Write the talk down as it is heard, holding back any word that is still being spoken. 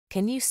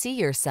Can you see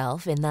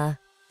yourself in the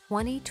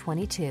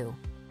 2022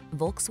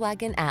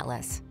 Volkswagen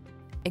Atlas?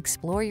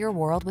 Explore your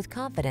world with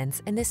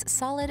confidence in this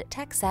solid,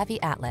 tech-savvy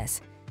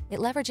Atlas. It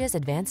leverages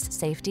advanced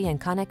safety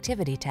and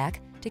connectivity tech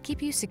to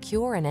keep you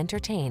secure and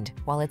entertained,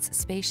 while its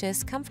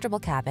spacious, comfortable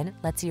cabin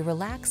lets you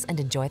relax and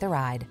enjoy the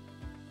ride.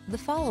 The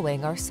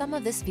following are some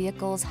of this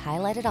vehicle's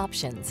highlighted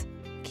options: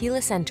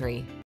 keyless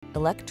entry,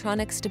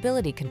 electronic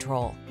stability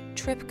control,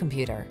 trip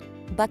computer,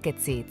 bucket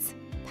seats,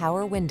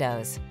 power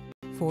windows,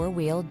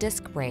 four-wheel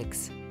disc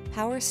brakes,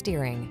 power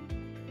steering.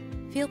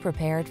 Feel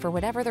prepared for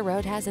whatever the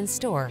road has in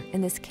store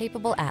in this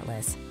capable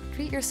Atlas.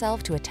 Treat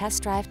yourself to a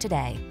test drive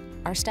today.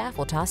 Our staff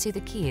will toss you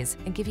the keys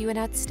and give you an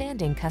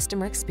outstanding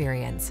customer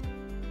experience.